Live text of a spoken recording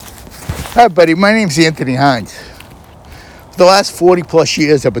Hi, buddy. My name's Anthony Hines. For the last 40 plus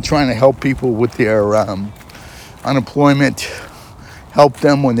years, I've been trying to help people with their unemployment, help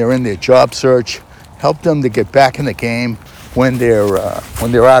them when they're in their job search, help them to get back in the game when they're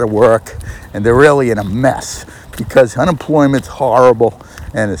out of work and they're really in a mess because unemployment's horrible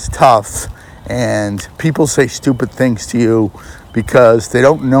and it's tough, and people say stupid things to you because they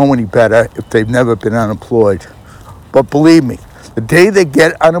don't know any better if they've never been unemployed. But believe me, the day they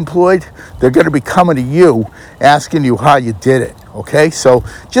get unemployed, they're going to be coming to you asking you how you did it, okay? So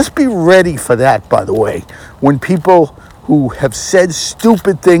just be ready for that, by the way. When people who have said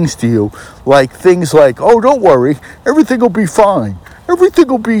stupid things to you, like things like, oh, don't worry, everything will be fine. Everything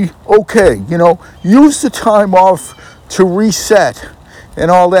will be okay. Use the time off to reset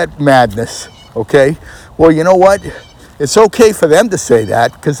and all that madness, okay? Well, you know what? It's okay for them to say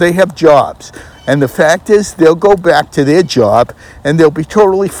that because they have jobs. And the fact is, they'll go back to their job and they'll be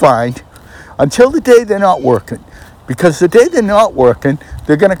totally fine until the day they're not working. Because the day they're not working,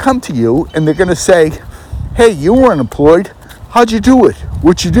 they're going to come to you and they're going to say, hey, you were unemployed. How'd you do it?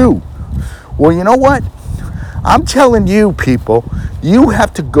 What'd you do? Well, you know what? I'm telling you, people, you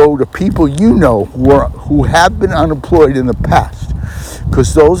have to go to people you know who have been unemployed in the past.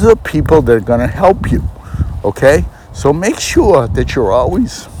 Because those are the people that are going to help you. Okay? So make sure that you're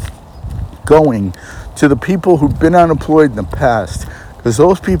always going to the people who've been unemployed in the past, because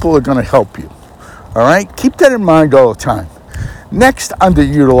those people are going to help you. All right? Keep that in mind all the time. Next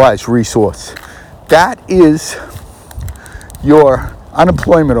underutilized resource, that is your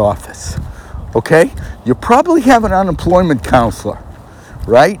unemployment office. Okay? You probably have an unemployment counselor,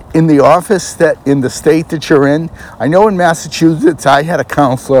 right? In the office in the state that you're in. I know in Massachusetts I had a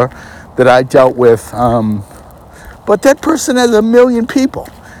counselor that I dealt with, but that person has 1 million people.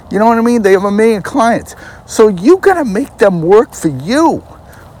 You know what I mean? They have 1 million clients. So you got to make them work for you,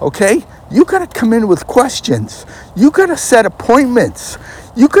 okay? You got to come in with questions. You got to set appointments.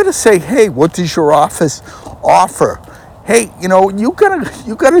 You got to say, hey, what does your office offer? Hey, you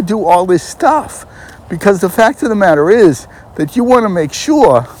got to do all this stuff, because the fact of the matter is that you want to make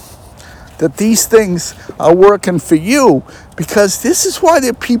sure that these things are working for you, because this is why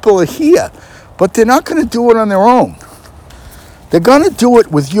the people are here. But they're not going to do it on their own. They're going to do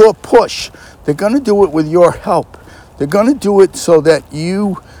it with your push. They're going to do it with your help. They're going to do it so that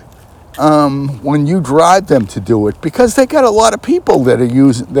you, when you drive them to do it, because they got a lot of people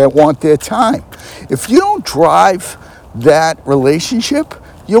that want their time. If you don't drive that relationship,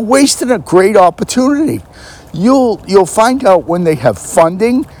 you're wasting a great opportunity. You'll find out when they have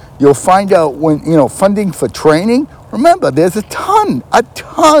funding. You'll find out when, funding for training. Remember, there's a ton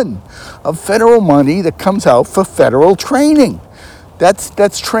of federal money that comes out for federal training.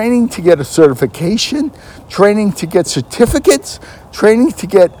 That's training to get a certification, training to get certificates, training to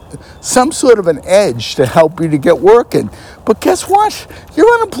get some sort of an edge to help you to get working. But guess what?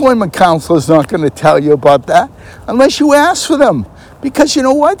 Your unemployment counselor is not going to tell you about that unless you ask for them. Because you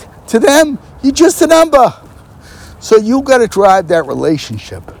know what? To them, you're just a number. So you got to drive that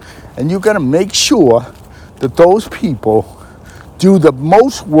relationship. And you got to make sure that those people do the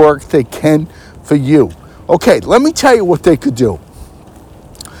most work they can for you. Okay, let me tell you what they could do.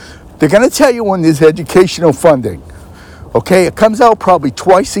 They're going to tell you when there's educational funding. Okay, it comes out probably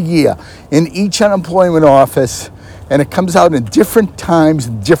twice a year in each unemployment office, and it comes out in different times,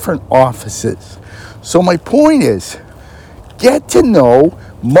 different offices. So my point is, get to know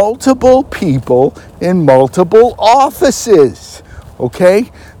multiple people in multiple offices. Okay?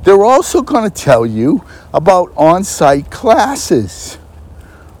 They're also going to tell you about on-site classes,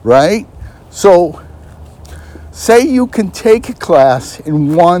 right? So say you can take a class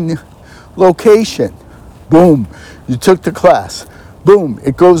in one location. Boom, you took the class. Boom,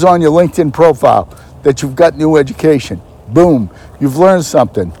 it goes on your LinkedIn profile that you've got new education. Boom, you've learned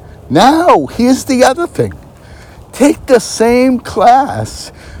something. Now, here's the other thing. Take the same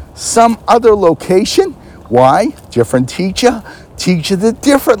class, some other location. Why? Different teacher, teaches it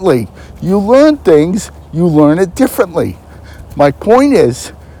differently. You learn things, you learn it differently. My point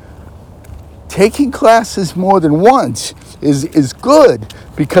is, taking classes more than once is good,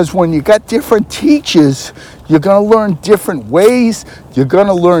 because when you got different teachers, you're going to learn different ways, you're going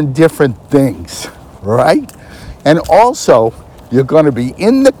to learn different things, right? And also, you're going to be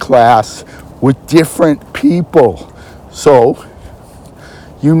in the class with different people. So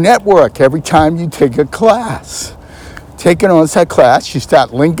you network every time you take a class. Take an on-site class, you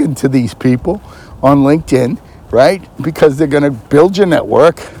start linking to these people on LinkedIn, right? Because they're going to build your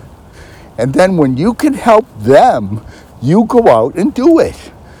network. And then when you can help them, you go out and do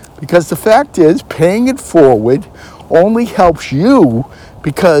it. Because the fact is, paying it forward only helps you,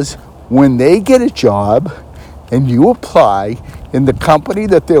 because when they get a job and you apply in the company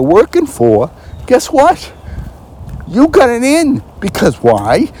that they're working for, guess what? You got an in, because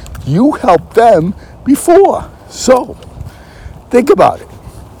why? You helped them before. So, think about it.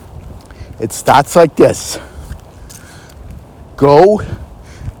 It starts like this. Go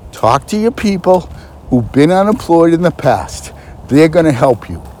talk to your people who've been unemployed in the past. They're going to help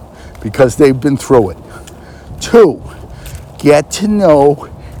you because they've been through it. 2, get to know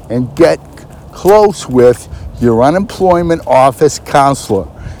and get close with your unemployment office counselor.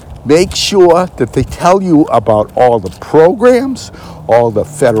 Make sure that they tell you about all the programs, all the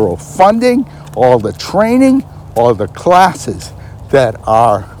federal funding, all the training, all the classes that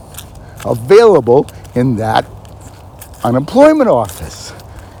are available in that unemployment office.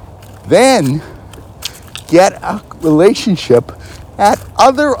 Then get a relationship at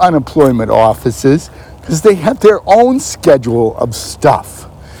other unemployment offices because they have their own schedule of stuff.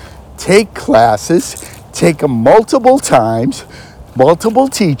 Take classes, take them multiple times, multiple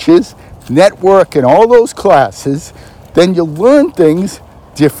teachers, network in all those classes, then you'll learn things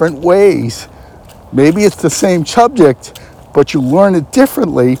different ways. Maybe it's the same subject, but you learn it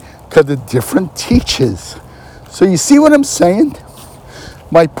differently because of different teachers. So you see what I'm saying?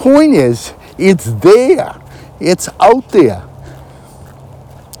 My point is, it's there. It's out there.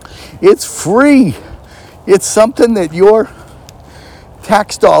 It's free. It's something that your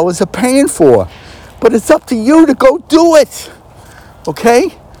tax dollars are paying for. But it's up to you to go do it.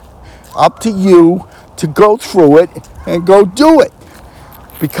 Okay? Up to you to go through it and go do it.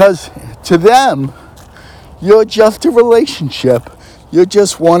 Because to them, you're just a relationship. You're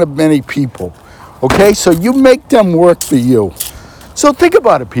just one of many people. Okay? So you make them work for you. So think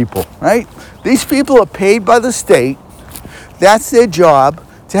about it, people, right? These people are paid by the state. That's their job,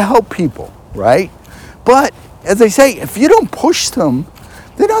 to help people, right? But as I say, if you don't push them,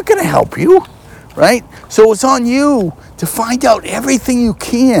 they're not going to help you, right? So it's on you to find out everything you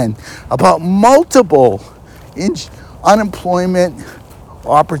can about multiple unemployment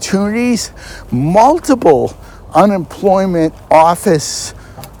opportunities, multiple unemployment office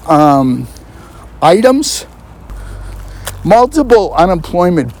items, multiple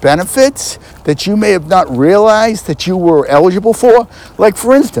unemployment benefits that you may have not realized that you were eligible for. Like,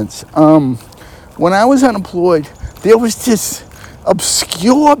 for instance, when I was unemployed, there was this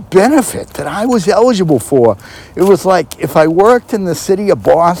obscure benefit that I was eligible for. It was like if I worked in the city of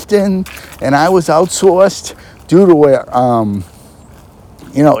Boston and I was outsourced due to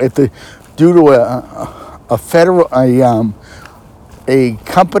a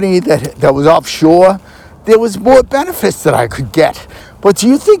company that was offshore, there was more benefits that I could get. But do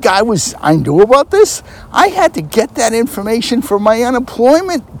you think I knew about this? I had to get that information from my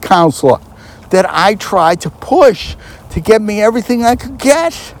unemployment counselor that I tried to push to get me everything I could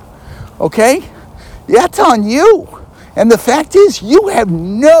get. Okay? That's on you. And the fact is, you have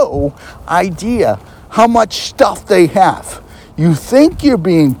no idea how much stuff they have. You think you're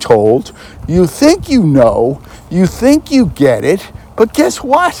being told, you think you know, you think you get it, but guess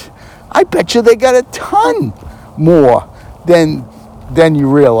what? I bet you they got a ton more than you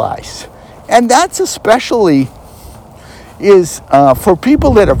realize. And that's especially for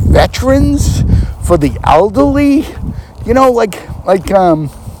people that are veterans, for the elderly,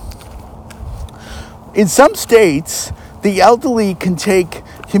 in some states, the elderly can take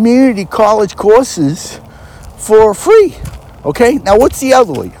community college courses for free. Okay, now what's the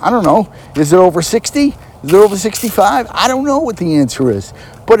elderly? I don't know. Is it over 60? Is it over 65? I don't know what the answer is.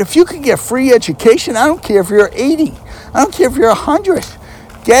 But if you can get free education, I don't care if you're 80. I don't care if you're 100.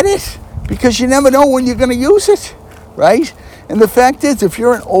 Get it, because you never know when you're going to use it, right? And the fact is, if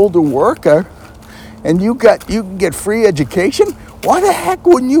you're an older worker and you can get free education, why the heck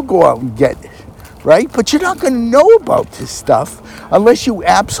wouldn't you go out and get it, right? But you're not going to know about this stuff unless you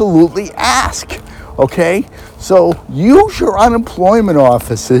absolutely ask, okay? So use your unemployment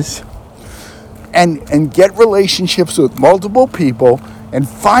offices and get relationships with multiple people and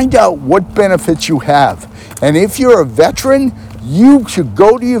find out what benefits you have. And if you're a veteran, you should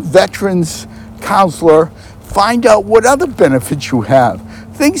go to your veterans counselor, find out what other benefits you have,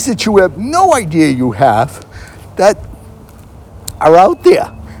 things that you have no idea you have that are out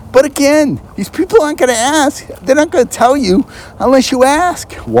there. But again, these people aren't going to ask. They're not going to tell you unless you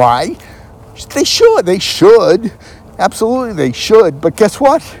ask. Why? They should. Absolutely, they should. But guess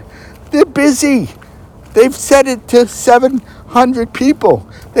what? They're busy. They've said it to 700 people.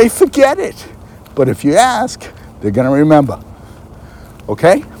 They forget it. But if you ask, they're going to remember.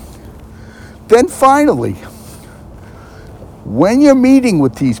 Okay? Then finally, when you're meeting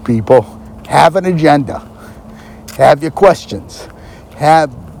with these people, have an agenda. Have your questions.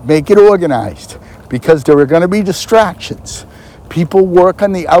 Make it organized, because there are going to be distractions. People work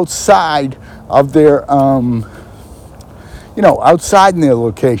on the outside of their, outside in their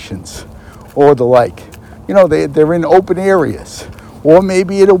locations or the like. They're in open areas. Or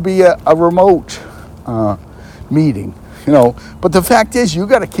maybe it'll be a remote meeting, But the fact is, you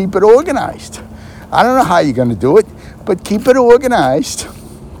got to keep it organized. I don't know how you're going to do it, but keep it organized.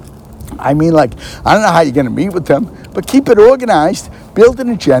 I don't know how you're going to meet with them, but keep it organized. Build an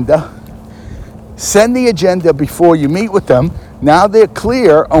agenda. Send the agenda before you meet with them. Now they're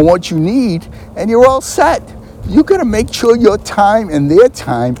clear on what you need, and you're all set. You got to make sure your time and their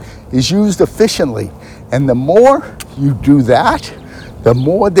time is used efficiently. And the more you do that, the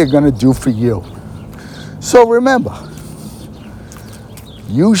more they're going to do for you. So remember,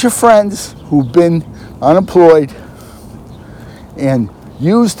 use your friends who've been unemployed and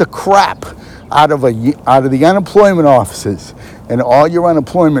use the crap out of the unemployment offices and all your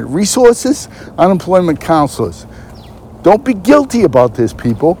unemployment resources, unemployment counselors. Don't be guilty about this,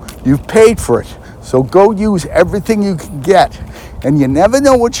 people. You've paid for it. So go use everything you can get. And you never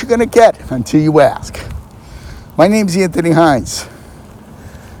know what you're going to get until you ask. My name's Anthony Hines.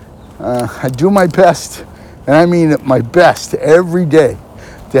 I do my best, and I mean my best every day,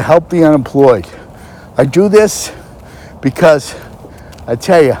 to help the unemployed. I do this because, I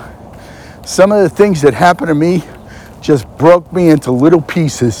tell you, some of the things that happened to me just broke me into little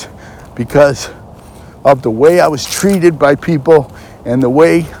pieces because of the way I was treated by people and the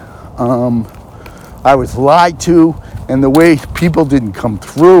way I was lied to and the way people didn't come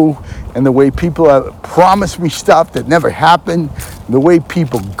through and the way people promised me stuff that never happened, the way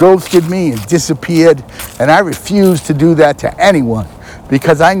people ghosted me and disappeared. And I refuse to do that to anyone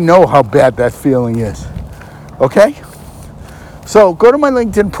because I know how bad that feeling is. Okay? So go to my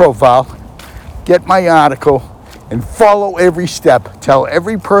LinkedIn profile, get my article, and follow every step. Tell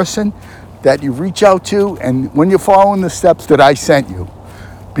every person that you reach out to, and when you're following the steps that I sent you.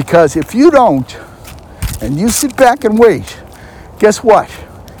 Because if you don't, and you sit back and wait, guess what?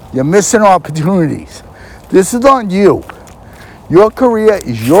 You're missing opportunities. This is on you. Your career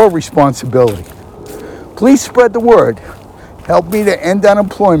is your responsibility. Please spread the word. Help me to end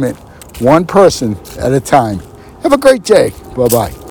unemployment one person at a time. Have a great day. Bye-bye.